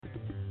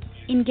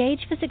Engage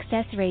for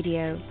Success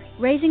Radio,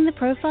 raising the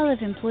profile of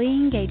employee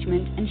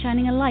engagement and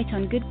shining a light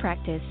on good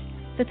practice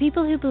for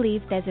people who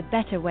believe there's a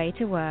better way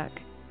to work.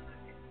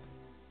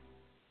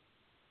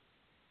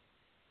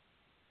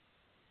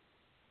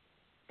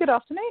 Good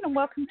afternoon and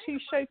welcome to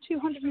show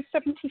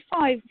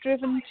 275,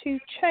 Driven to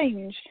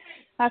Change.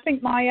 I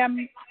think my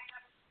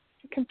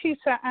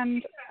computer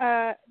and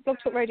Blog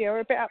Talk Radio are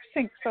a bit out of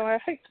sync, so I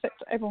hope that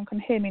everyone can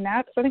hear me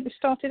now, because I think we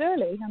started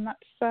early and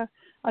that's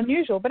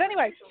unusual. But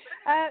anyway,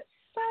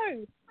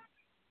 so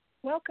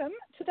welcome.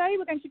 Today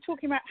we're going to be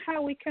talking about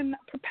how we can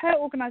prepare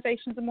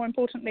organisations and, more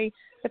importantly,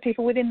 the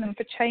people within them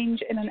for change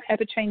in an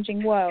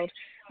ever-changing world.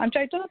 I'm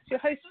Jo Dodds, your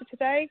host for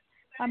today.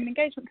 I'm an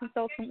engagement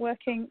consultant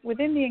working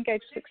within the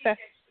Engage for Success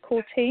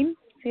core team.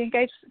 The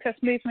Engage for Success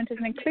movement is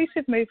an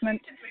inclusive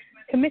movement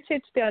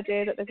committed to the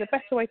idea that there's a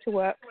better way to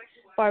work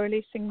by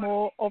releasing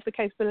more of the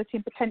capability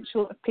and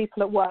potential of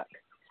people at work.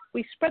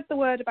 We spread the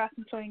word about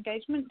employee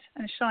engagement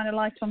and shine a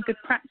light on good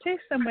practice,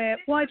 and we're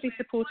widely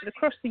supported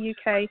across the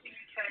UK,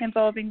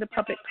 involving the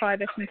public,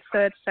 private and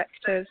third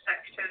sectors.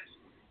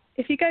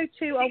 If you go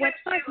to our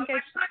website,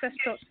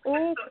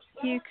 engagesuccess.org,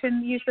 you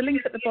can use the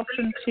link at the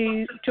bottom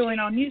to join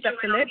our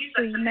newsletter list.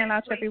 We mail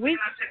out every week.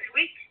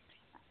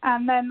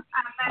 And then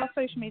our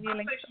social media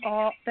links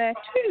are there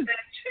too.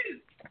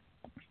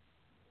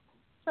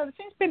 So there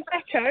seems to be an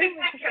echo,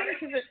 which I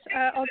think is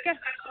at our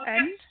guest's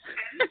end.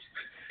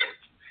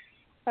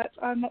 But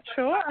I'm not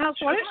sure.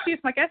 So I'll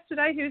introduce my guest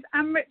today, who's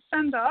Amrit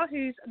Sandhar,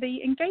 who's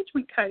the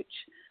engagement coach.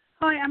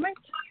 Hi, Amrit.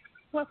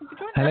 Welcome to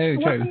joining us. Hello,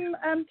 Jo.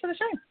 Welcome to the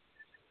show.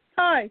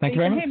 Hi. Thank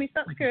you you can very hear me,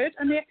 so that's good.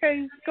 And the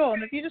echo's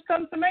gone. Have you just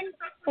done something?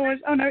 Or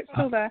oh, no, it's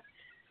still there.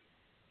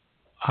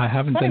 I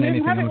haven't done anything. We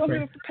didn't have it when we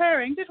were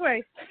preparing, did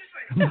we?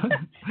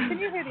 Can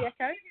you hear the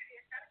echo?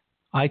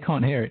 I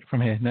can't hear it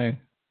from here, no.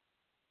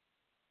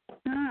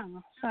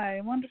 So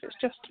I wonder if it's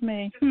just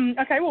me.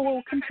 Okay, well,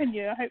 we'll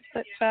continue. I hope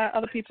that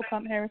other people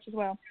can't hear it as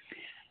well.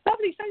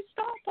 Lovely. So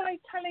start by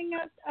telling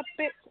us a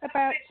bit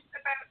about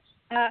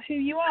who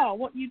you are,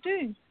 what you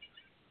do.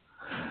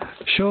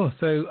 Sure.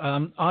 So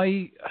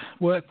I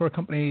work for a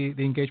company,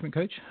 the Engagement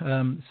Coach.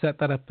 Set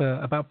that up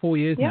about 4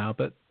 years now.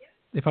 But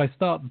if I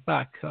start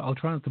back, I'll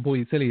try not to bore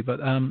you silly,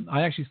 but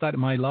I actually started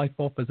my life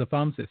off as a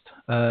pharmacist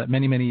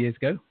many, many years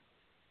ago.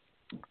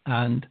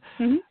 And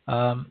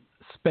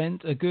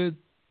spent a good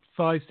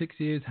 5-6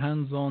 years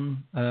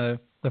hands-on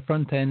the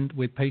front end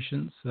with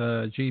patients,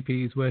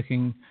 GPs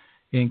working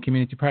in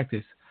community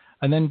practice,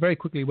 and then very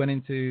quickly went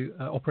into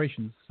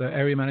operations. So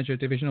area manager,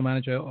 divisional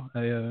manager,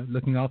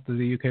 looking after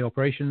the UK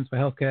operations for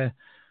healthcare.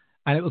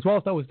 And it was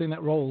whilst I was doing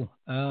that role,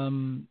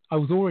 I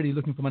was already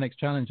looking for my next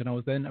challenge, and I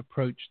was then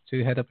approached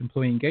to head up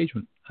employee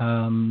engagement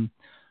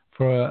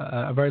for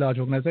a very large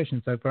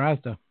organisation. So for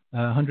ASDA,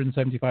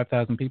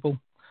 175,000 people.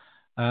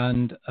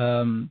 And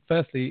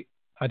firstly,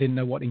 I didn't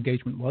know what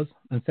engagement was,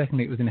 and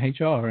secondly, it was in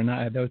HR, and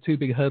there were two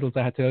big hurdles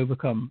I had to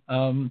overcome,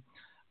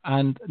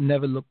 and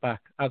never looked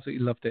back.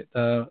 Absolutely loved it.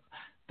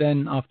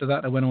 Then after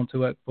that, I went on to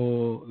work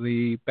for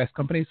the best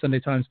companies, Sunday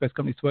Times Best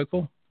Companies to Work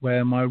For,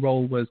 where my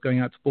role was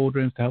going out to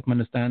boardrooms to help them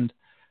understand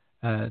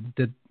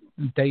the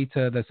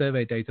data, the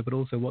survey data, but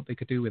also what they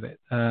could do with it.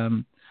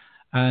 And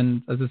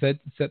as I said,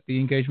 set the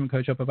engagement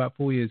coach up about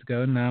 4 years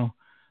ago, and now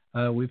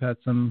we've had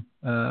some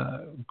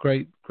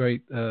great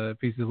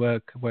pieces of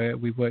work where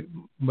we've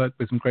worked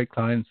with some great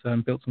clients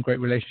and built some great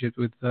relationships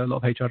with a lot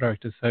of HR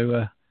directors.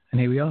 So,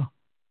 and here we are.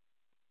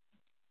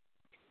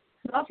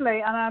 Lovely,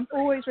 and I'm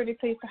always really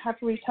pleased to have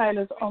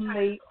retailers on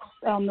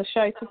the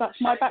show, because that's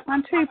my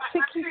background too,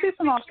 particularly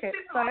supermarkets.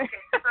 So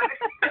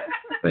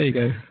there you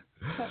go.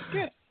 That's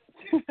good.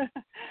 So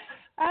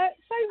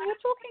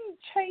we're talking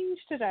change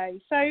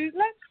today. So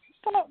let's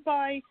start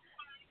by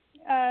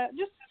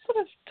just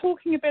sort of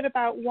talking a bit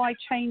about why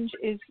change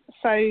is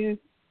so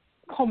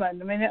common.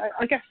 I mean,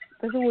 I guess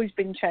there's always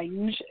been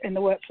change in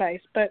the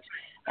workplace, but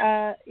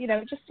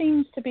it just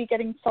seems to be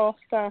getting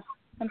faster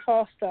and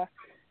faster.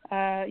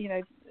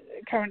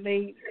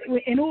 Currently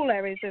in all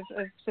areas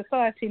of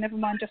society, never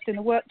mind just in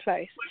the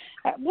workplace.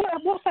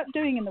 What's that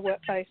doing in the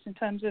workplace in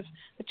terms of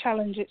the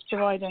challenge it's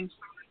providing?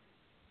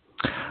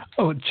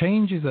 Oh,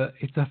 change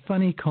it's a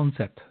funny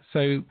concept.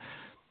 So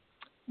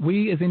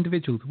we as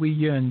individuals, we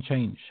yearn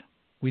change.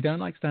 We don't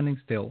like standing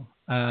still.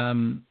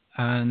 And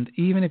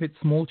even if it's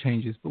small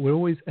changes, but we're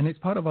always, and it's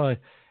part of our,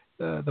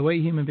 the way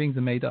human beings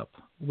are made up.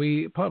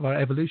 Part of our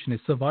evolution is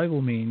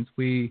survival means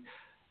we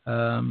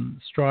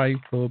strive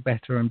for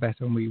better and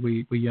better, and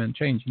we yearn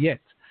change. Yet,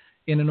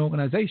 in an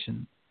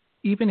organization,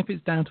 even if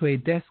it's down to a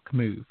desk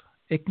move,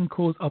 it can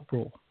cause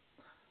uproar.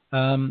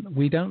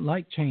 We don't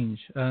like change,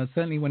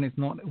 certainly when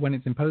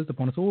it's imposed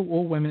upon us,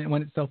 or when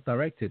it's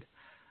self-directed.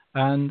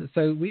 And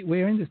so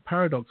we're in this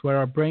paradox where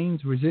our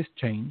brains resist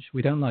change.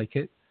 We don't like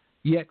it,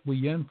 yet we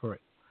yearn for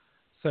it.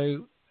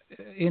 So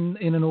in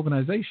an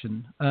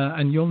organization,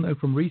 and you'll know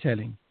from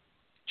retailing,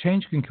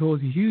 change can cause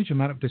a huge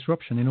amount of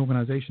disruption in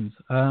organizations.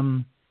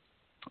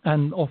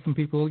 And often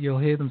you'll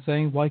hear them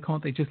saying, why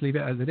can't they just leave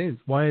it as it is?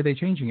 Why are they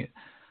changing it?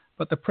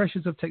 But the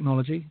pressures of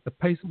technology, the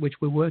pace at which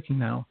we're working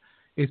now,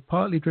 is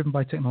partly driven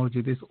by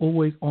technology. This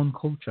always on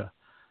culture,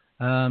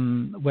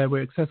 where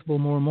we're accessible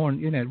more and more.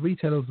 And,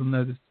 retailers will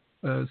know this,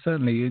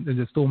 certainly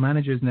the store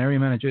managers and area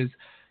managers,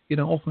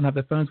 often have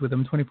their phones with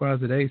them 24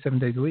 hours a day, 7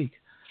 days a week.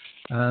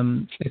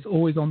 It's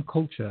always on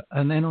culture.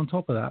 And then on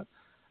top of that,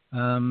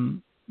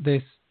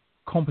 this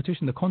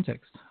competition, the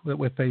context that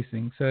we're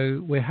facing.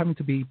 So we're having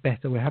to be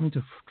better. We're having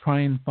to try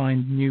and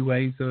find new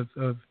ways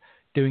of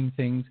doing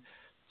things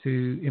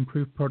to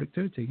improve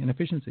productivity and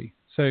efficiency.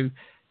 So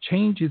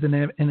change is an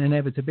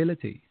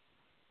inevitability,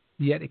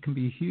 yet it can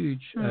be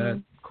huge,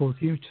 cause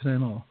huge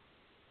turmoil.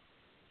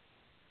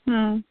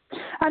 And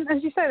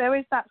as you say, there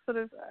is that sort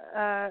of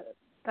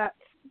that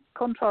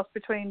contrast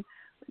between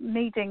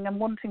needing and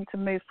wanting to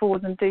move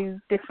forward and do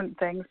different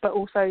things, but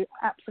also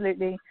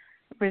absolutely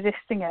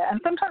resisting it. And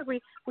sometimes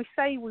we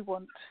say we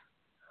want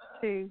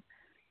to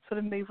sort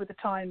of move with the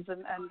times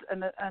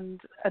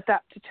and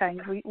adapt to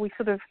change. We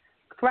sort of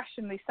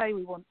rationally say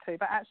we want to,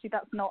 but actually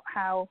that's not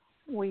how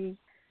we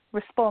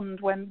respond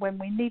when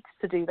we need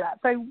to do that.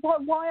 So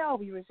why are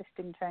we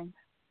resisting change?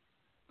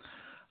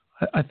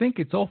 I think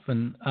it's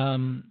often,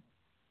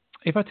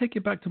 if I take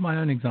you back to my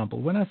own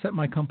example, when I set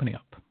my company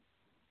up,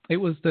 it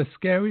was the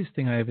scariest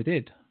thing I ever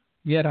did,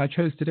 yet I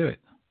chose to do it.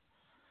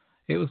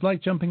 It was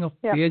like jumping off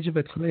the edge of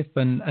a cliff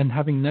and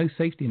having no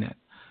safety net.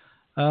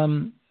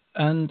 And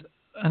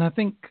I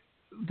think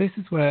this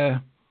is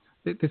where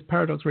this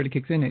paradox really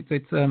kicks in.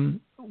 It's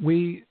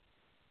we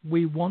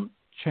want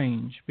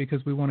change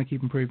because we want to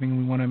keep improving and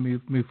we want to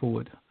move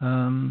forward.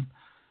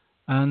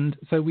 And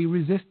so we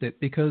resist it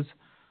because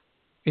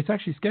it's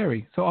actually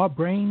scary. So our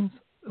brains,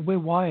 we're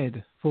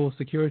wired for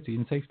security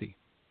and safety.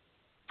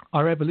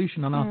 Our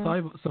evolution and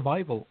our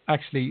survival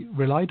actually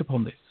relied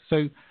upon this.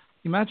 So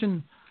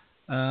imagine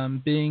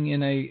being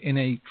in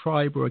a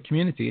tribe or a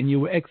community and you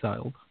were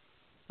exiled.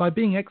 By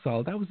being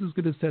exiled, that was as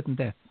good as certain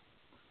death.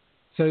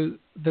 So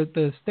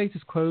the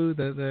status quo,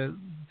 the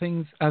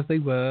things as they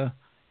were,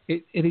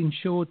 it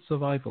ensured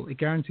survival. It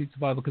guaranteed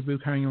survival because we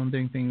were carrying on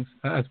doing things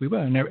as we were.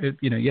 And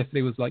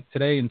yesterday was like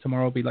today, and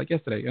tomorrow will be like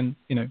yesterday, and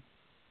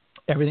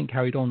everything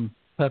carried on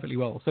perfectly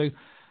well. So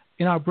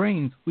in our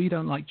brains, we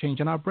don't like change,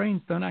 and our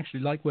brains don't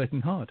actually like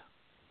working hard.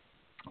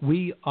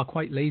 We are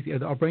quite lazy.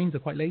 Our brains are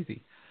quite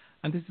lazy,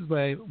 and this is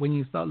where when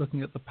you start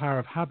looking at the power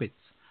of habits,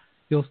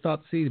 you'll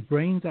start to see the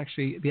brains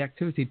actually the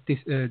activity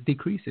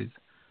decreases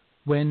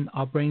when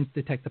our brains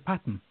detect a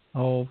pattern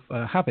of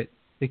habit,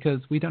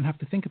 because we don't have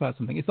to think about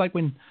something. It's like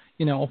when,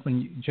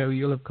 often, Joe,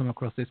 you'll have come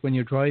across this when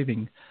you're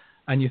driving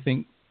and you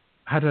think,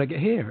 how did I get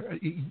here?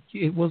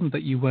 It wasn't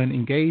that you weren't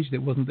engaged.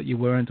 It wasn't that you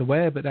weren't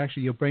aware, but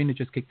actually your brain had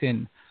just kicked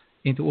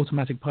into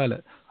automatic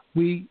pilot.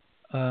 We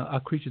are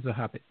creatures of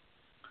habit.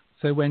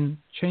 So when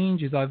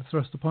change is either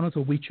thrust upon us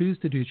or we choose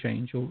to do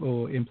change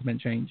or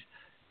implement change,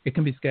 it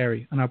can be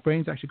scary. And our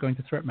brain's actually go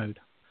into threat mode.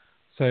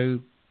 So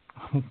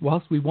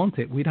whilst we want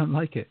it, we don't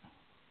like it.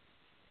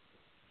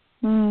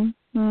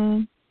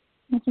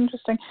 That's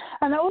interesting.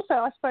 And also,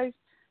 I suppose,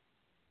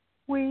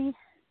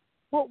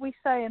 what we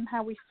say and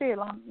how we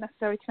feel aren't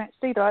necessarily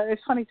connected either.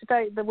 It's funny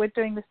today that we're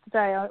doing this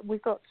today.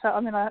 We've got,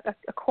 I'm in a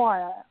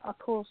choir, a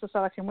choral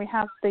society, and we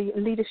have the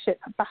leadership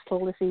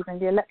battle this evening,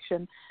 the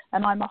election,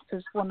 and I'm up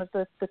as one of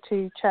the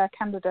two chair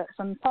candidates.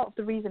 And part of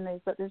the reason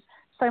is that there's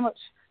so much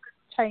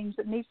change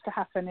that needs to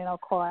happen in our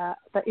choir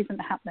that isn't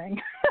happening.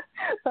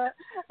 But,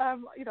 I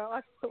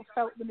sort of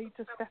felt the need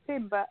to step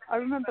in. But I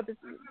remember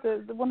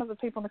the one of the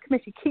people on the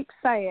committee keeps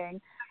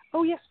saying,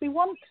 oh, yes, we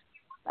want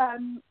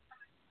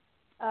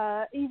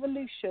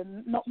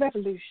evolution, not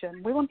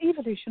revolution. We want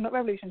evolution, not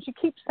revolution. She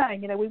keeps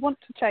saying, we want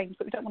to change,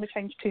 but we don't want to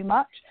change too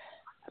much.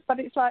 But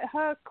it's like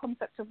her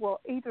concept of what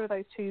either of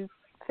those two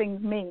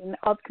things mean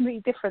are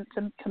completely different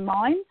to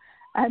mine.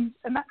 And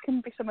that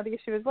can be some of the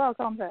issue as well,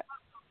 can't it?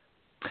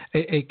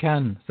 It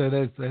can. So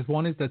there's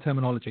one is the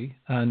terminology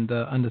and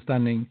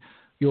understanding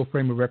your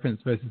frame of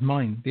reference versus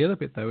mine. The other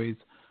bit, though, is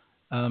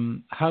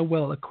how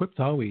well equipped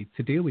are we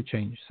to deal with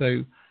change?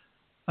 So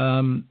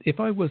if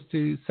I was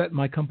to set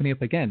my company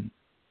up again,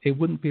 it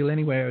wouldn't feel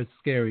anywhere as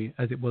scary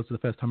as it was the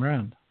first time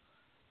around.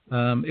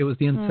 It was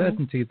the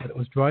uncertainty that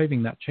was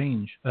driving that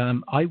change.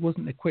 I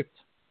wasn't equipped.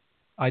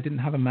 I didn't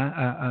have a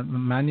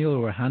manual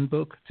or a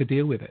handbook to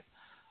deal with it.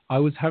 I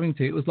was having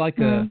to. It was like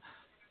an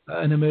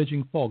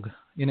emerging fog.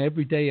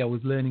 Every day I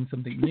was learning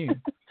something new,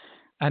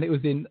 and it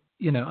was in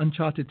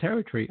uncharted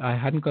territory. I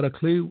hadn't got a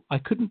clue. I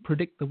couldn't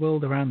predict the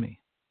world around me.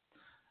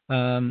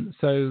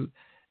 So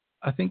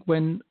I think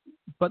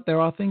but there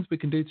are things we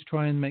can do to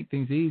try and make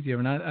things easier,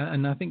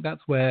 and I think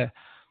that's where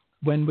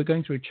when we're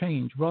going through a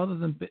change, rather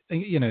than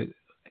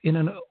in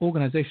an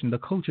organization, the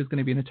culture is going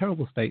to be in a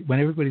terrible state when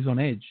everybody's on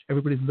edge.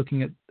 Everybody's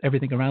looking at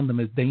everything around them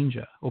as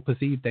danger or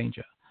perceived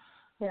danger.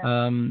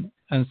 Yeah.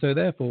 And so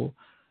therefore,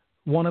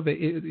 one of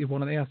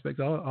the aspects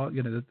are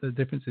the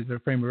differences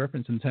of frame of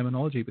reference and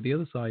terminology, but the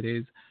other side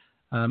is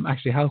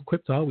actually how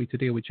equipped are we to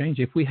deal with change?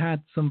 If we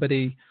had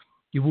somebody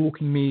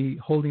walking me,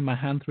 holding my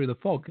hand through the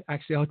fog,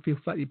 actually I'd feel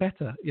slightly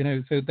better.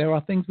 So there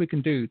are things we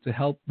can do to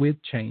help with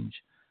change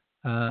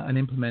and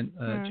implement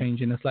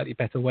change in a slightly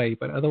better way.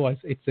 But otherwise,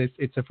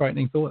 it's a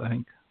frightening thought, I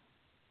think.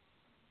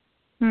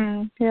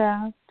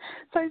 Yeah.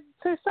 So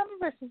some of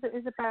this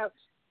is about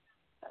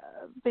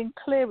being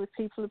clear with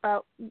people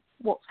about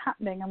what's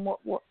happening and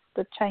what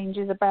the change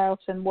is about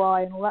and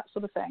why and all that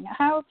sort of thing.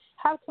 How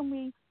can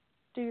we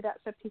do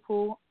that so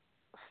people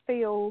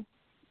feel,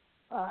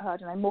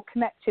 more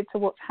connected to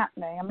what's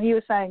happening? I mean, you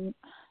were saying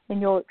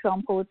in your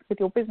example with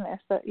your business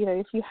that,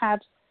 if you had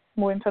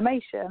more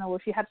information or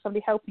if you had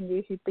somebody helping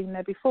you who'd been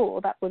there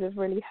before, that would have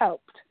really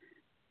helped.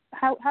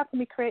 How can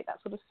we create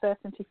that sort of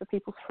certainty for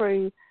people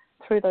through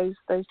those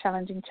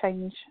challenging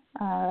changing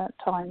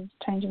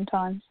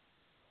times?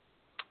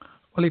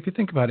 Well, if you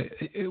think about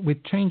it,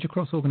 with change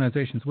across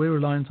organizations, we're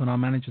reliant on our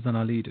managers and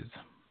our leaders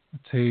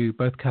to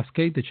both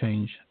cascade the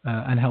change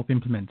and help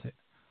implement it.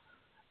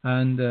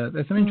 And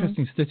there's some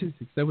interesting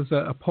statistics. There was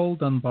a poll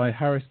done by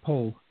Harris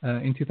Poll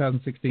in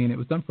 2016. It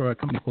was done for a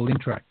company called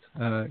Interact,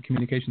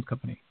 communications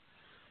company,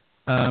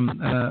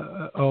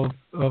 of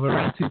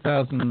around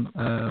 2,000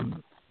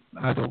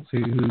 adults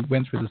who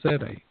went through the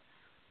survey.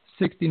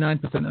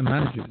 69% of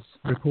managers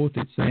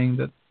reported saying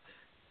that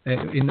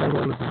in their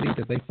role as a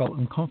leader, they felt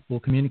uncomfortable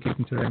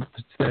communicating to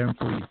their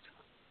employees.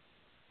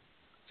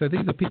 So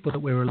these are people that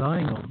we're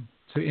relying on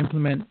to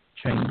implement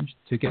change,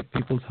 to get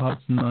people's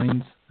hearts and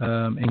minds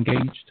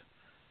engaged,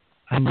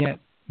 and yet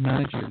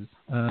managers,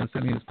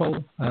 certainly this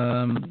poll,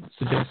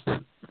 suggest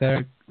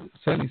that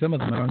certainly some of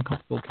them are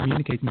uncomfortable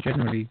communicating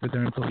generally with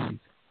their employees.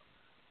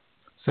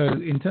 So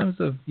in terms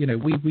of,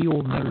 we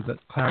all know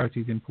that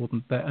clarity is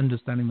important, that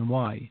understanding the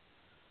why,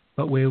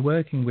 but we're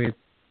working with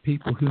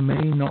people who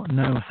may not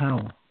know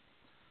how.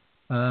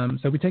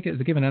 So we take it as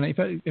a given. And if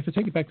I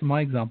take it back to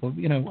my example,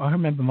 I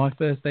remember my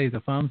first day as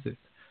a pharmacist.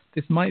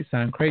 This might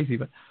sound crazy,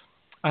 but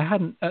I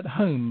hadn't at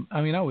home.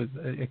 I mean, I was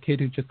a kid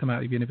who'd just come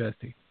out of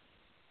university.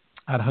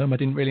 At home, I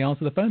didn't really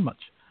answer the phone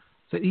much.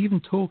 So even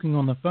talking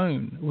on the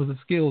phone was a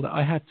skill that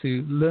I had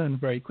to learn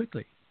very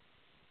quickly.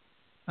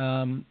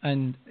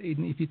 And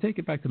if you take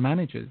it back to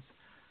managers,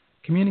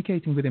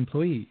 communicating with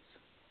employees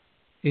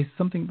is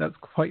something that's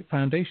quite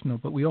foundational,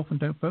 but we often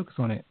don't focus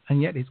on it,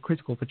 and yet it's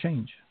critical for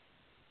change.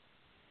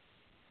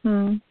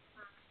 So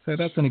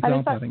that's an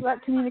example, I think. Is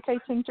that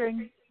communicating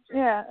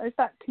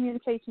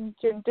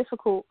during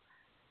difficult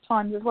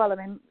times as well? I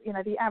mean,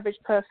 the average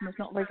person is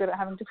not very good at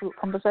having difficult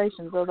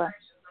conversations, are they?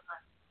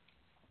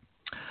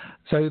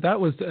 So that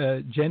was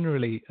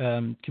generally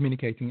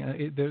communicating.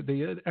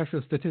 The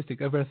actual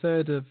statistic, over a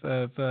third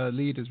of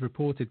leaders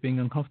reported being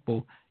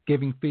uncomfortable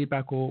giving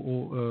feedback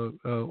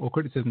or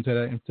criticism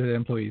to their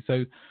employees.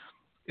 So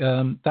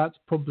that's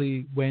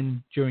probably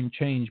when, during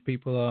change,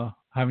 people are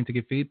having to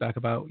give feedback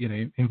about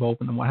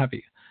involvement and what have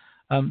you.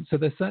 So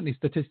there's certainly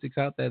statistics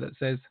out there that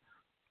says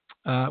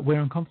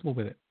we're uncomfortable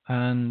with it,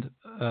 and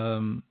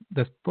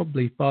there's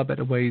probably far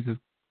better ways of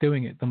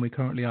doing it than we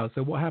currently are.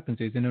 So what happens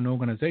is, in an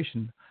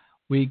organization,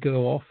 we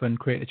go off and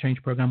create a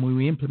change program where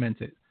we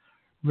implement it.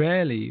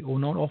 Rarely or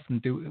not often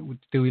do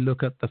we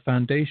look at the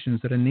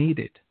foundations that are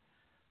needed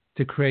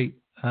to create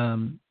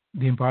the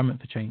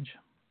environment for change.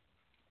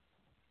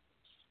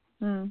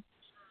 And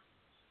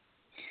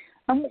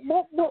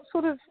what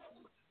sort of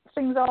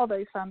things are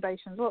those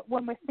foundations?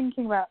 When we're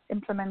thinking about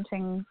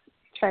implementing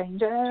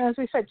change, as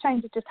we said,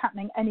 change is just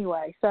happening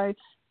anyway. So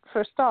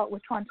for a start, we're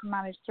trying to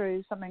manage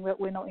through something that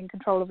we're not in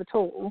control of at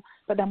all.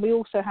 But then we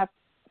also have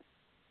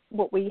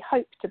what we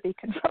hope to be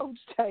controlled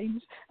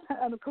change.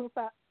 And of course,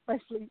 that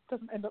mostly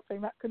doesn't end up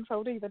being that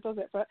controlled either, does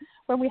it? But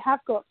when we have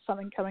got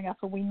something coming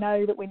up and we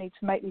know that we need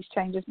to make these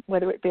changes,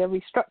 whether it be a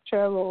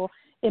restructure or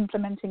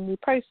implementing new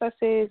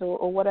processes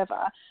or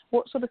whatever,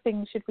 what sort of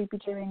things should we be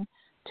doing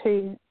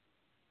to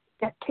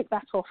kick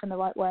that off in the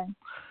right way?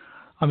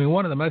 I mean,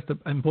 one of the most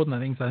important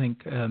things, I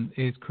think,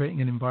 is creating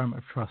an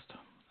environment of trust.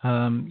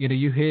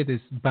 You hear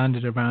this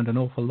banded around an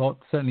awful lot.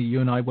 Certainly you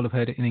and I will have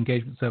heard it in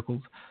engagement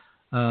circles.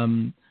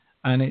 And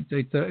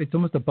it's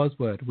almost a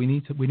buzzword. We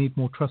need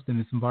more trust in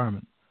this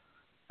environment.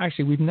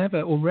 Actually, we've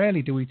never or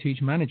rarely do we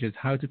teach managers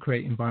how to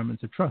create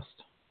environments of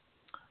trust.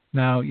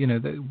 Now,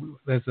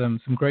 there's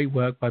some great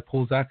work by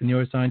Paul Zak, a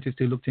neuroscientist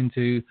who looked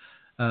into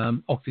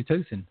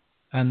oxytocin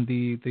and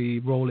the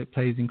role it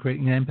plays in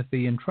creating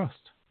empathy and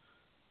trust.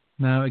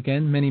 Now,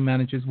 again, many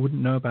managers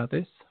wouldn't know about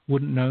this,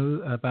 wouldn't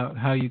know about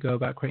how you go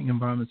about creating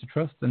environments of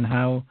trust and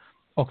how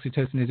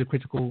oxytocin is a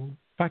critical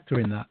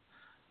factor in that.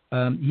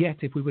 Yet,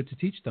 if we were to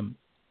teach them,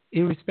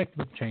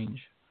 irrespective of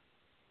change,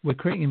 we're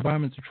creating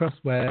environments of trust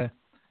where,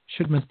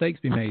 should mistakes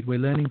be made, we're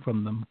learning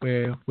from them.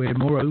 We're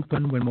more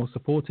open, we're more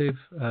supportive,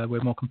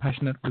 we're more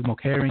compassionate, we're more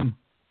caring.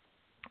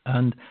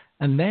 And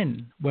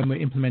then, when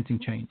we're implementing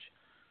change,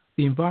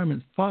 the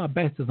environment's far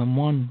better than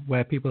one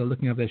where people are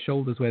looking over their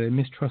shoulders, where they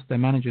mistrust their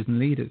managers and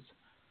leaders.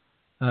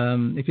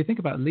 If you think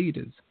about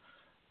leaders,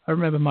 I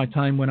remember my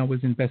time when I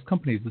was in Best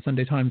Companies, the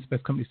Sunday Times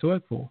Best Companies to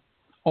Work For.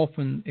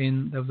 Often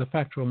there was a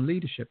factor on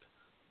leadership.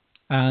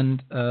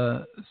 And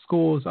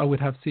scores, I would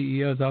have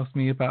CEOs ask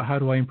me about how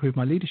do I improve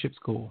my leadership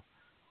score.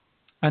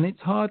 And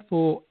it's hard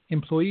for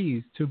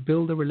employees to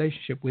build a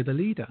relationship with a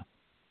leader.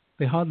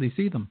 They hardly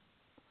see them.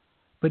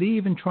 But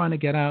even trying to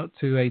get out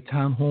to a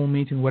town hall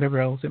meeting, whatever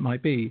else it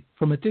might be,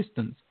 from a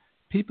distance,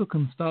 people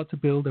can start to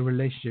build a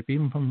relationship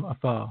even from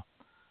afar.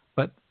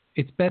 But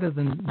it's better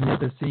than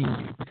never seeing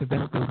you because they're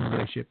not building a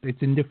relationship.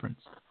 It's indifference.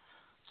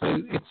 So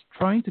it's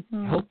trying to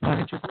help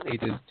managers and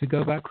leaders to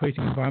go about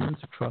creating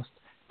environments of trust,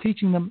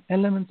 teaching them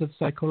elements of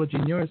psychology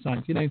and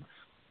neuroscience.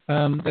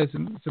 There's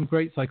some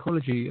great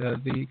psychology,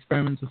 the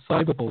experiments of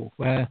cyberball,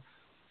 where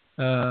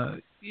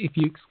if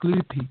you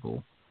exclude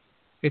people,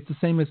 it's the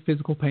same as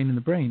physical pain in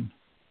the brain.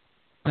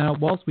 Now,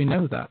 whilst we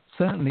know that,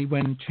 certainly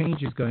when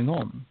change is going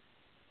on,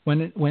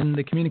 when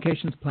the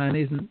communications plan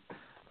isn't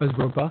as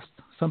robust,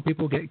 some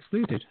people get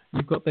excluded.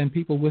 You've got then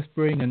people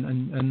whispering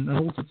and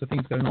all sorts of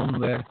things going on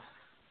where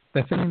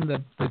they're filling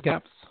the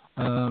gaps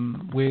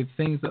with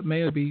things that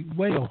may be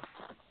way off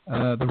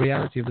the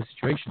reality of the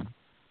situation.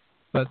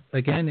 But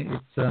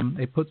again,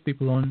 it puts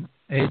people on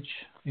edge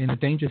in a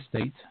dangerous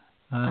state.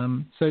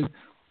 So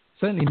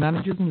certainly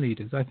managers and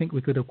leaders, I think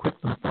we could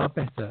equip them far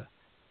better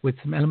with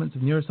some elements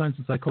of neuroscience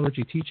and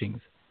psychology teachings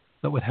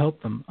that would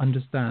help them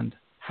understand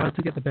how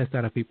to get the best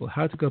out of people,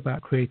 how to go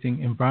about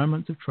creating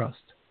environments of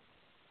trust.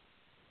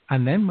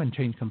 And then when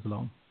change comes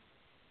along,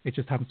 it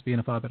just happens to be in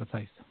a far better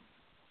place.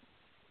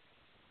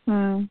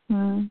 Mm-hmm.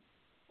 And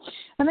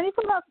then you've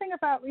got that thing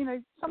about,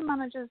 some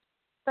managers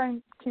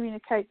don't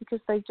communicate because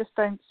they just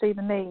don't see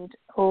the need,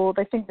 or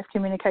they think they've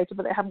communicated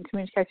but they haven't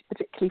communicated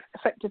particularly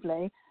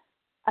effectively.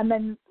 And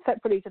then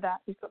separately to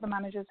that, you've got the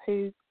managers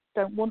who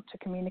don't want to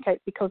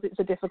communicate because it's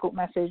a difficult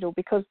message, or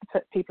because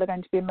the people are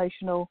going to be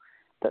emotional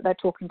that they're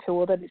talking to,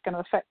 or that it's going to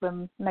affect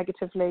them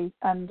negatively,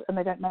 and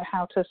they don't know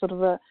how to sort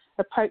of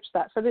approach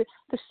that. So there's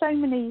so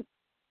many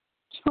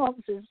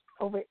chances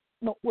of it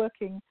not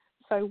working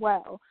so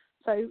well.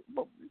 So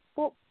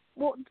what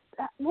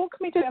can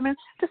we do? I mean,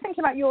 just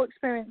thinking about your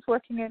experience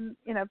working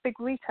in a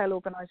big retail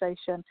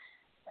organisation,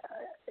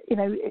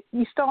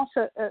 you start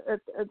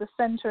at the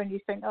centre and you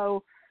think,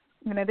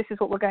 this is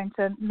what we're going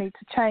to need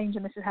to change,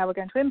 and this is how we're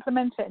going to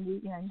implement it, and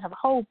you have a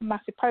whole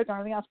massive program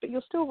and everything else, but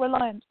you're still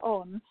reliant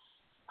on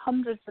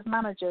hundreds of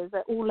managers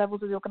at all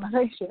levels of the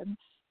organisation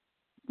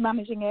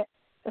managing it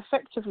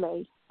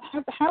effectively.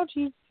 How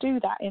do you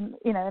do that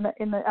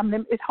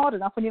it's hard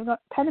enough when you've got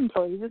 10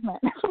 employees, isn't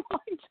it? Never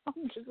mind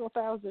hundreds or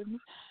thousands.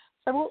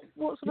 So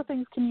what sort of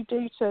things can you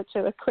do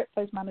to equip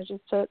those managers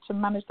to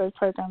manage those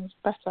programs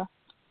better?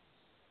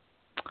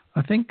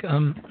 I think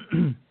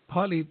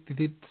partly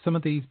some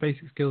of these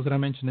basic skills that I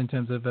mentioned in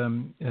terms of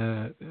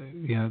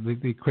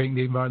the creating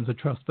the environments of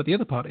trust, but the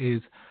other part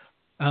is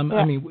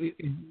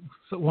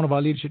one of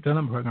our leadership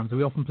development programs,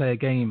 we often play a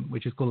game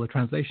which is called a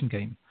translation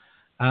game.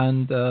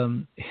 And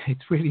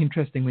it's really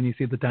interesting when you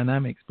see the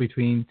dynamics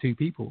between two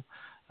people,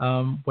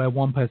 where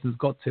one person's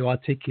got to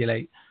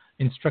articulate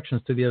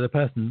instructions to the other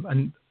person,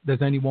 and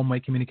there's only one way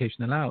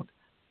communication allowed.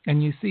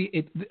 And you see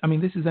it,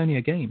 this is only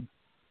a game,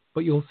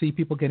 but you'll see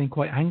people getting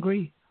quite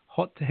angry,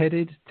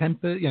 hot-headed,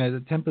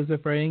 the tempers are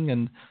fraying,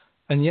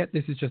 and yet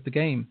this is just a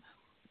game,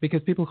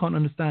 because people can't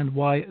understand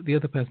why the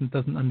other person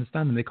doesn't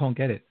understand them. They can't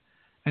get it.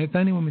 And it's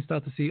only when we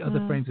start to see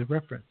other frames of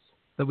reference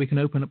that we can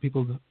open up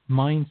people's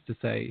minds to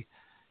say,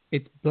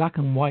 it's black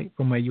and white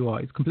from where you are.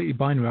 It's completely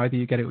binary. Either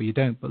you get it or you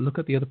don't. But look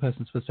at the other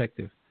person's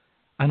perspective.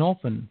 And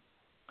often,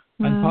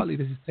 and partly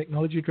this is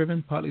technology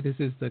driven, partly this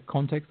is the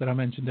context that I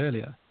mentioned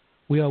earlier,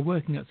 we are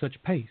working at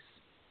such pace.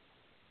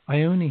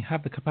 I only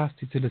have the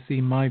capacity to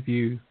see my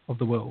view of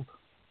the world.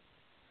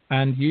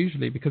 And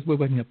usually, because we're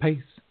working at pace,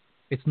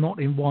 it's not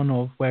in one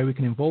of where we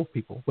can involve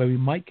people, where we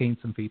might gain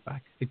some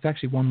feedback. It's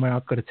actually one where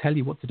I've got to tell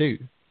you what to do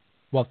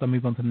whilst I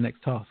move on to the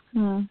next task.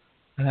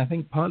 And I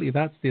think partly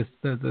that's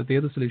the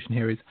other solution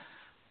here is,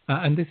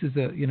 and this is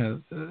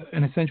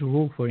an essential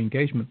rule for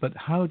engagement, but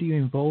how do you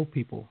involve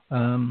people?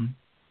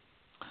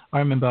 I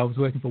remember I was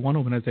working for one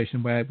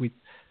organization where we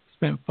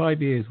spent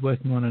 5 years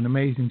working on an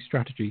amazing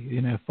strategy,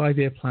 a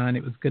 5-year plan.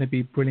 It was going to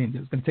be brilliant. It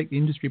was going to take the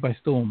industry by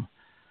storm.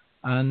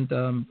 And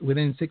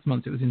within 6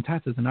 months, it was in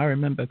tatters. And I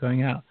remember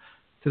going out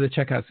to the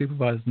checkout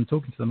supervisors and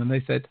talking to them, and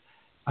they said,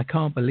 I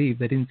can't believe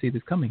they didn't see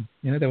this coming.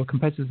 There were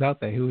competitors out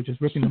there who were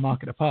just ripping the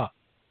market apart.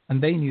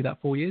 And they knew that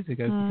 4 years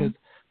ago because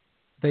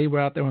they were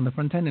out there on the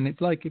front end. And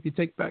it's like, if you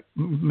take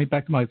me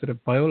back to my sort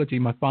of biology,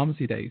 my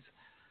pharmacy days,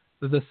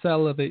 the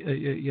cell of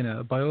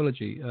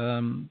biology,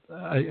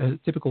 a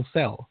typical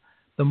cell,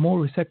 the more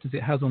receptors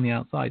it has on the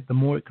outside, the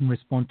more it can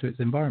respond to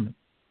its environment.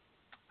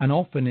 And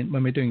often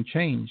when we're doing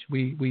change,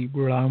 we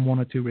rely on one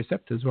or two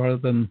receptors rather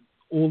than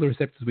all the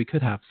receptors we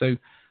could have. So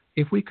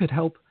if we could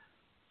help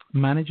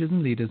managers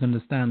and leaders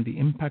understand the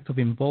impact of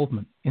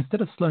involvement,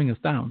 instead of slowing us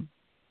down,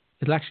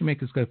 it'll actually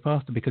make us go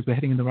faster because we're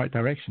heading in the right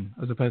direction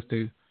as opposed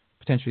to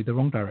potentially the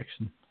wrong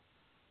direction.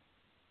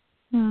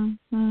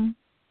 Mm-hmm.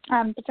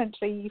 And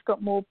potentially you've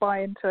got more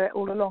buy-in to it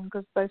all along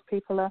because those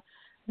people are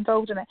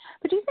involved in it.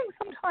 But do you think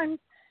sometimes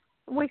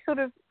we sort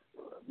of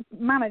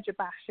manage a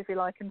bash, if you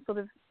like, and sort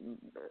of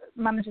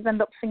managers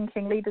end up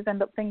thinking, leaders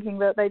end up thinking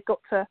that they've got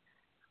to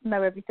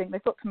know everything,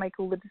 they've got to make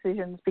all the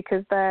decisions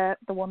because they're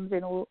the ones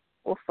in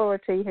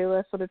authority who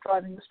are sort of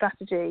driving the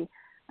strategy,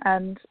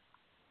 and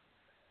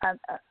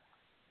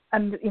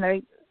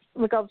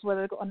regardless of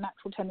whether they've got a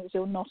natural tendency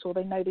or not, or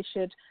they know they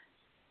should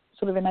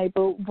sort of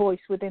enable voice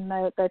within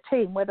their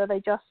team, whether they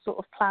just sort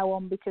of plough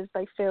on because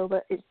they feel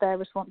that it's their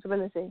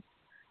responsibility.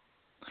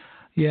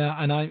 Yeah,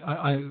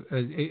 and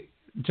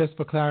just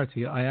for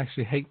clarity, I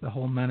actually hate the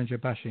whole manager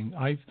bashing.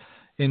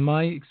 In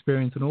my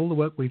experience and all the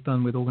work we've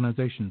done with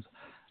organizations,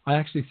 I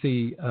actually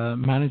see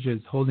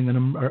managers holding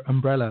an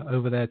umbrella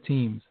over their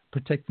teams,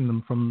 protecting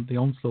them from the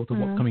onslaught of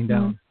what's coming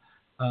down.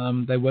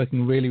 They're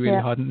working really,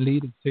 really hard, and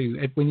leaders too.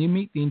 When you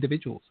meet the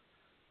individuals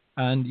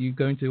and you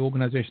go into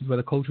organizations where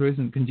the culture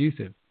isn't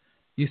conducive,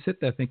 you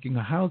sit there thinking,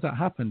 how's that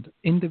happened?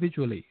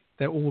 Individually,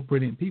 they're all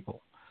brilliant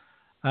people.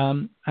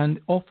 And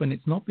often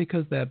it's not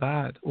because they're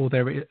bad or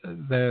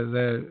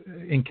they're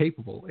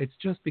incapable. It's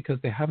just because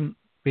they haven't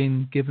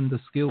been given the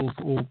skills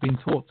or been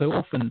taught. So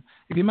often,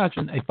 if you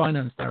imagine a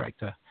finance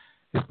director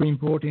is being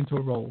brought into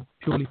a role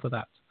purely for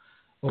that,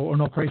 or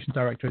an operations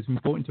director is being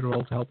brought into the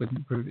role to help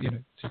improve,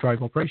 to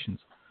drive operations,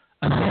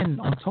 and then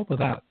on top of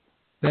that,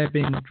 they're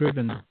being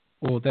driven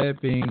or they're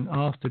being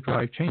asked to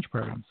drive change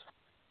programs.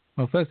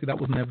 Well, firstly, that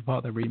was never part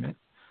of their remit,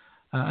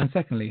 and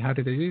secondly, how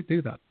do they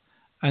do that?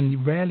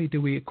 And rarely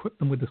do we equip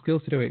them with the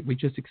skills to do it. We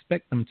just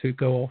expect them to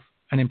go off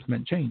and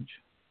implement change.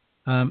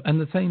 And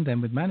the same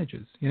then with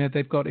managers.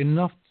 They've got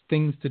enough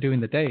things to do in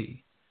their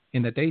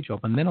day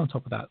job, and then on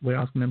top of that, we're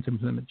asking them to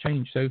implement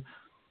change. So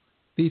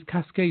these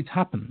cascades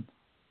happen,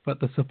 but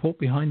the support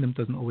behind them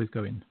doesn't always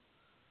go in.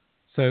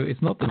 So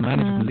it's not that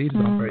managers and leaders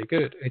aren't very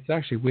good. It's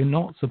actually we're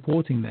not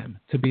supporting them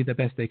to be the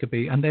best they could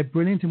be, and they're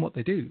brilliant in what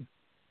they do.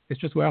 It's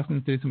just we're asking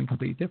them to do something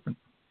completely different,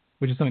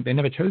 which is something they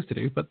never chose to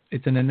do, but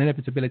it's an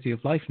inevitability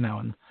of life now.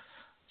 And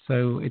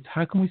so it's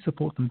how can we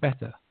support them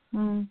better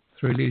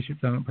through leadership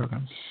development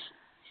programs?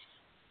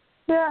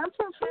 Yeah, and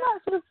from that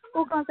sort of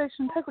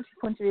organisation integrity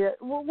point of view,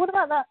 what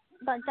about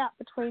that gap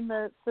between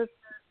the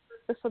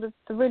sort of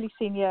the really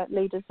senior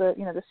leaders,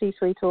 the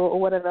C-suite or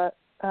whatever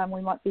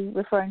we might be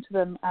referring to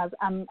them as,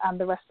 and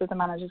the rest of the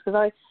managers?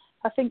 Because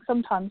I think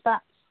sometimes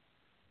that's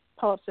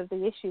part of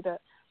the issue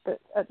that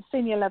at the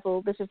senior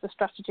level, this is the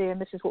strategy and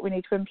this is what we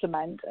need to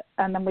implement,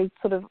 and then we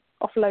sort of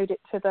offload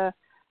it to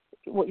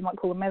what you might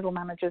call the middle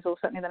managers, or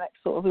certainly the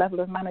next sort of level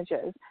of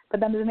managers. But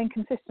then there's an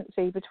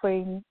inconsistency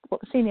between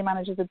what the senior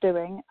managers are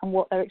doing and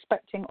what they're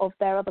expecting of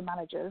their other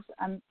managers,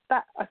 and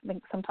that I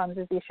think sometimes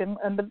is the issue.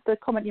 And the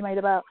comment you made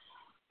about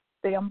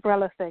the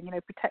umbrella thing,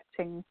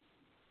 protecting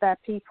their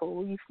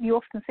people, you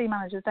often see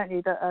managers, don't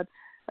you, that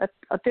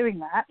are doing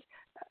that,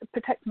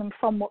 protecting them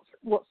from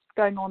what's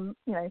going on,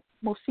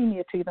 more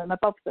senior to them,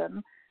 above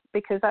them,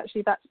 because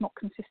actually that's not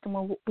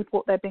consistent with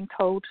what they're being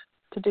told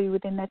to do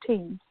within their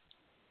teams.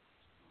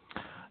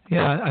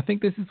 Yeah, I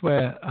think this is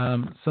where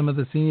some of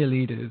the senior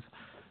leaders,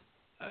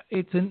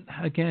 it's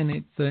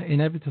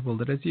inevitable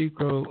that as you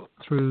grow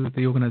through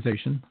the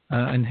organization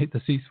and hit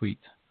the C-suite,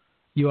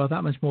 you are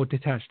that much more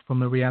detached from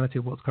the reality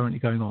of what's currently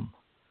going on.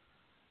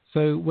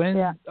 So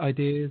when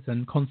ideas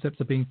and concepts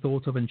are being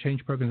thought of and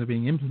change programs are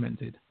being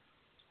implemented,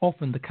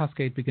 often the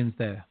cascade begins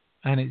there.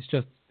 And it's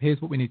just,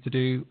 here's what we need to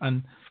do.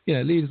 And,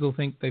 leaders will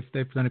think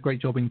they've done a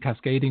great job in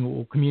cascading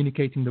or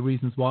communicating the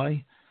reasons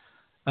why.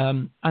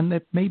 And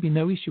there may be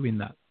no issue in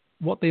that.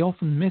 What they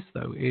often miss,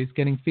 though, is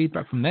getting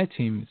feedback from their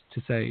teams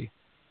to say,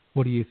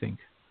 what do you think?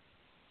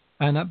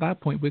 And at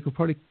that point, we could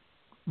probably,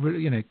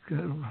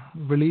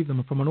 relieve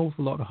them from an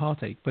awful lot of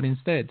heartache. But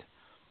instead,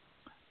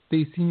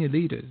 these senior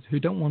leaders who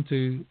don't want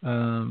to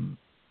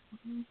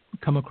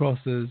come across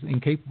as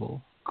incapable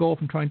go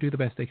off and try and do the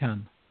best they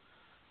can.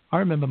 I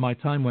remember my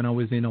time when I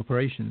was in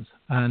operations,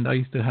 and I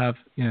used to have,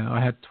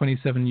 I had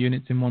 27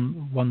 units in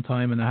one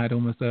time, and I had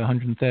almost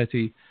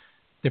 130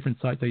 different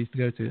sites I used to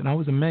go to. And I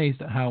was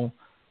amazed at how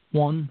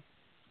one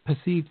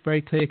perceived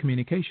very clear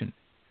communication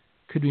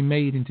could be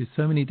made into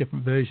so many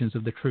different versions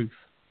of the truth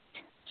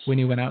when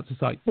you went out to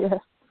site. Yeah.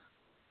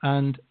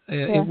 And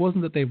it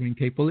wasn't that they were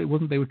incapable. It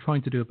wasn't they were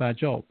trying to do a bad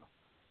job,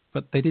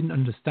 but they didn't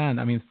understand.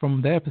 I mean,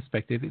 from their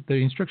perspective, the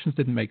instructions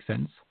didn't make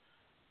sense.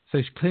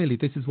 So clearly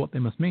this is what they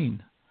must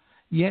mean.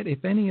 Yet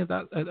if any of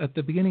that, at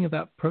the beginning of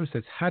that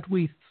process, had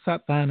we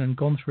sat down and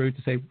gone through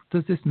to say,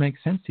 does this make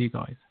sense to you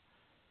guys?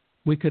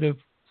 We could have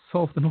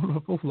solved an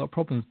awful lot of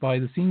problems by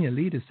the senior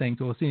leaders saying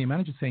to us, senior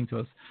managers saying to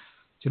us,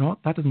 do you know what,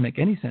 that doesn't make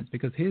any sense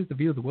because here's the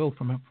view of the world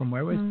from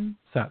where we're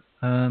sat.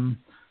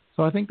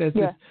 So I think there's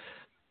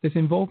this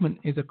involvement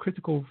is a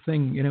critical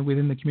thing,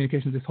 within the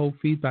communication, this whole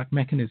feedback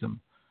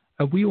mechanism.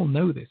 We all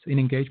know this. In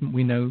engagement,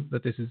 we know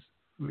that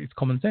it's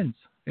common sense.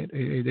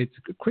 It's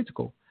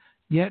critical.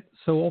 Yet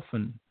so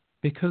often,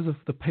 because of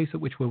the pace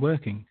at which we're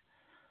working,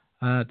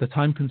 the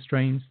time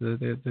constraints,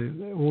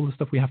 all the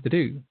stuff we have to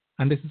do,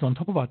 and this is on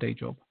top of our day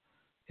job,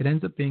 it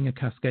ends up being a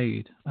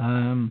cascade.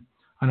 And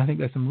I think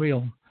there's some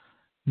real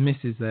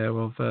misses there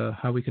of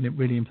how we can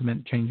really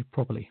implement change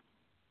properly.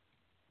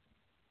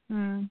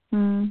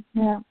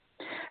 Yeah.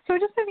 So we're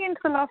just moving into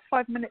the last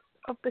 5 minutes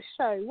of the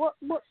show.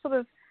 What sort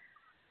of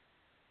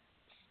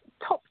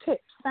top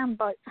tips, sound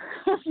bites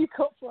have you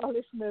got for our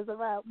listeners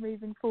about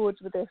moving forward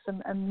with this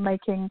and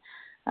making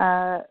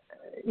their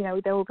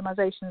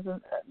organisations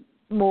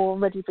more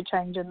ready for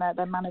change and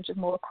their managers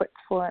more equipped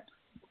for it?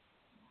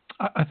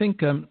 I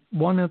think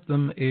one of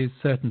them is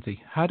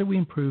certainty. How do we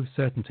improve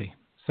certainty?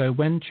 So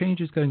when change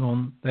is going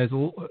on,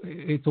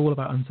 it's all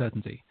about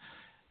uncertainty.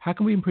 How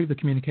can we improve the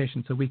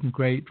communication so we can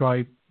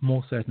drive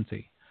more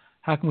certainty?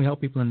 How can we help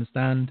people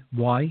understand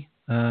why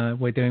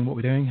we're doing what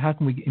we're doing? How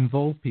can we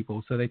involve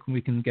people so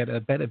we can get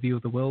a better view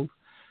of the world?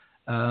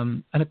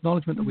 An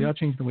acknowledgement that we are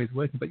changing the ways of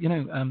working. But,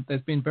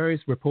 there's been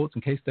various reports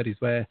and case studies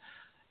where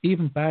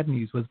even bad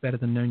news was better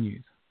than no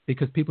news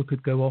because people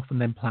could go off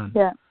and then plan.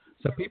 Yeah.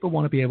 So people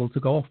want to be able to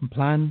go off and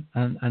plan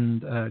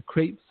and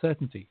create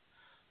certainty.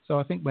 So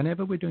I think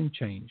whenever we're doing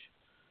change,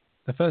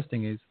 the first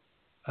thing is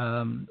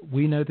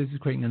we know this is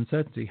creating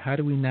uncertainty. How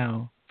do we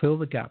now fill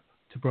the gap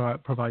to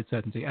provide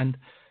certainty? And,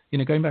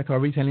 going back to our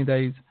retailing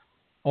days,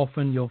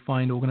 often you'll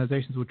find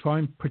organizations will try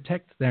and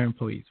protect their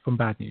employees from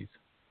bad news.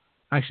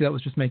 Actually, that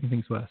was just making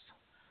things worse.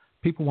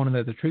 People want to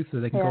know the truth so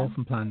they can go off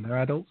and plan.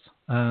 They're adults,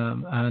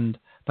 and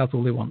that's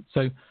all they want.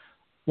 So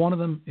one of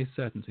them is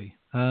certainty.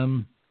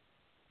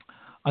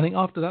 I think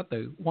after that,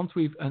 though, once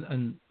we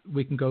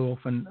can go off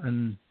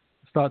and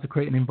start to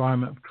create an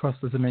environment of trust,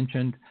 as I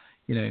mentioned,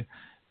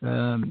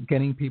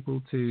 getting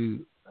people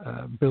to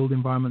build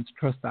environments,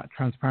 trust, that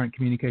transparent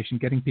communication,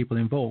 getting people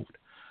involved.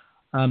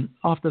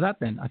 After that,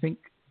 then, I think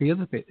the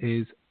other bit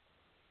is,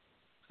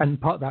 and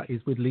part of that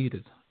is with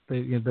leaders,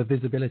 the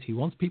visibility.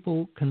 Once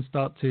people can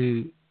start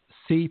to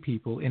see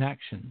people in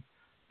action,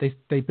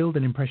 they build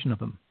an impression of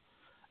them.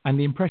 And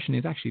the impression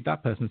is actually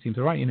that person seems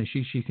all right.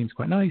 She seems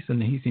quite nice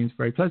and he seems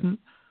very pleasant.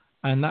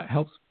 And that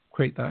helps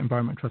create that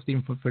environment of trust,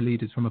 even for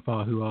leaders from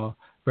afar who are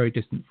very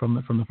distant from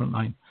the front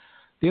line.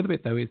 The other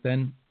bit, though, is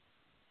then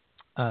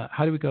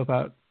how do we go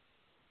about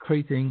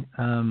creating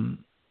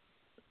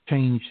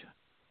change,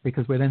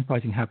 because we're then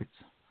fighting habits.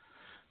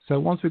 So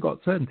once we've got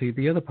certainty,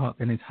 the other part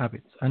then is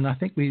habits. And I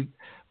think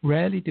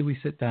rarely do we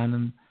sit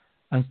down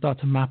and start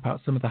to map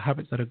out some of the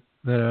habits that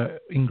are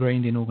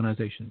ingrained in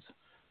organizations.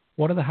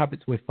 What are the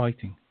habits we're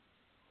fighting?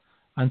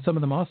 And some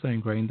of them are so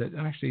ingrained that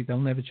actually they'll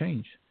never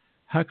change.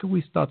 How can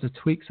we start to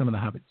tweak some of the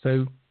habits?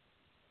 So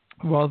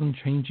rather than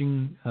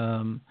changing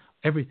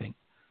everything,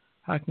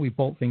 how can we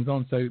bolt things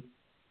on? So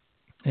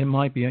it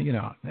might be,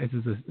 this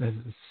is a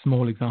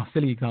small example,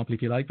 silly example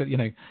if you like, but,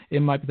 it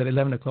might be that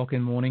 11 o'clock in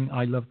the morning,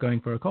 I love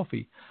going for a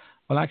coffee.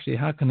 Well, actually,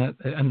 how can I,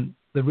 and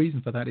the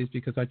reason for that is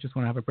because I just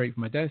want to have a break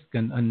from my desk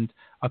and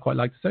I quite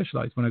like to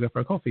socialize when I go for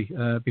a coffee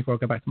before I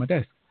go back to my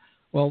desk.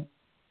 Well,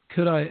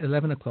 could I, at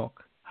 11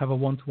 o'clock, have a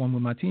one-to-one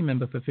with my team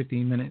member for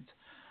 15 minutes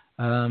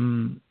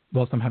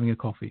whilst I'm having a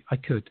coffee? I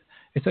could.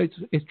 So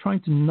it's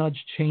trying to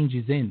nudge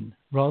changes in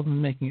rather than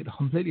making it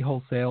completely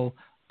wholesale,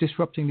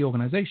 disrupting the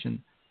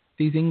organization.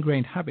 These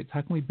ingrained habits,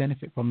 how can we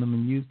benefit from them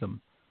and use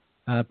them?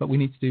 But we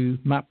need to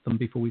map them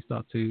before we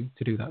start to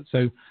do that.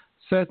 So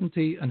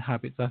certainty and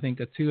habits, I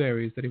think, are two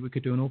areas that if we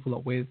could do an awful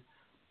lot with,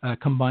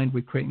 combined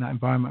with creating that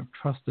environment of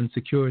trust and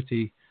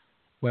security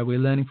where we're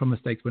learning from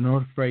mistakes, we're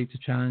not afraid to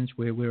challenge,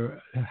 where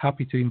we're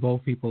happy to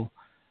involve people,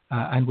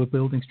 and we're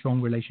building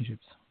strong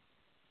relationships.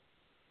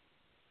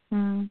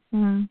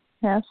 Mm-hmm.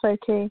 Yeah, so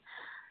key.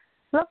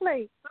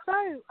 Lovely. So,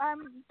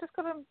 just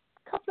got a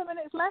couple of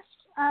minutes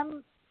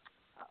left.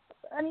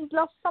 Any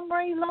last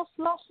summary,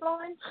 last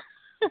line?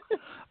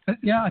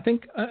 Yeah, I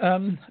think.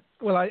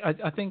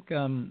 I think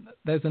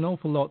there's an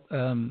awful lot.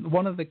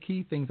 One of the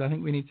key things I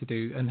think we need to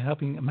do, and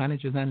helping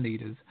managers and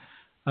leaders,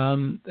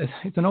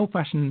 it's an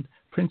old-fashioned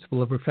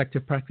principle of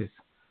reflective practice,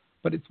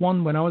 but it's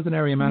one. When I was an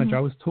area manager,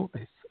 I was taught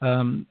this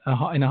in a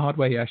hard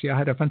way. Actually, I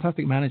had a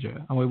fantastic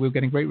manager, and we were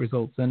getting great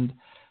results, and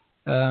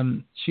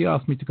she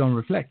asked me to go and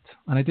reflect,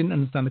 and I didn't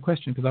understand the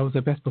question because I was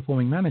her best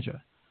performing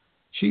manager.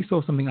 She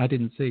saw something I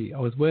didn't see. I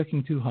was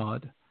working too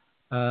hard.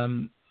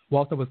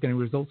 Whilst I was getting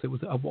results, it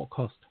was at what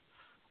cost?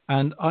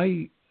 And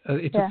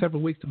it took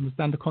several weeks to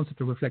understand the concept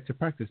of reflective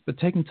practice, but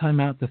taking time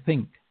out to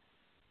think,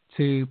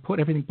 to put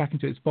everything back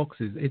into its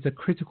boxes, it's a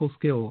critical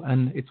skill,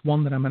 and it's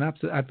one that I'm an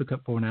absolute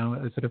advocate for now,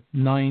 sort of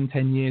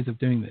 9-10 years of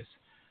doing this,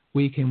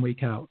 week in,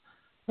 week out.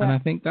 Yeah. And I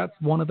think that's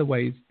one of the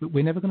ways that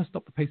we're never going to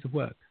stop the pace of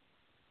work.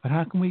 But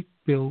how can we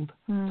build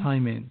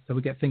time in so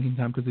we get thinking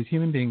time? Because as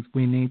human beings,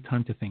 we need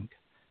time to think.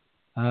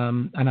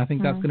 And I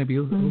think that's going to be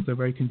also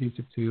very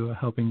conducive to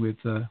helping with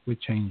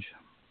change.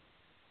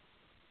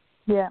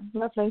 Yeah,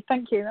 lovely.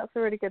 Thank you. That's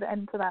a really good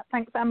end to that.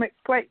 Thanks, Amrit.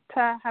 Great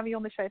to have you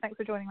on the show. Thanks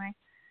for joining me.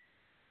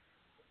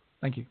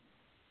 Thank you.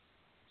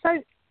 So,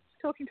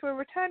 talking to a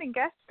returning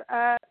guest,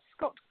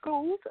 Scott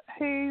Gould,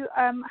 who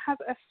has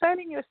a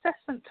fairly new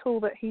assessment tool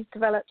that he's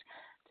developed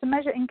to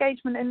measure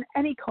engagement in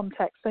any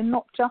context, so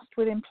not just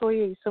with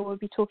employees. So we'll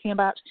be talking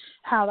about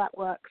how that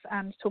works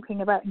and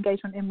talking about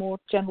engagement in more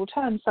general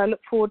terms. So I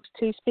look forward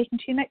to speaking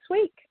to you next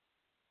week.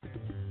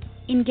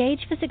 Engage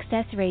for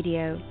Success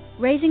Radio,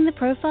 raising the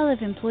profile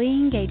of employee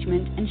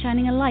engagement and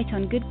shining a light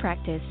on good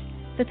practice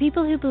for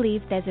people who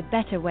believe there's a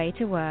better way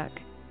to work.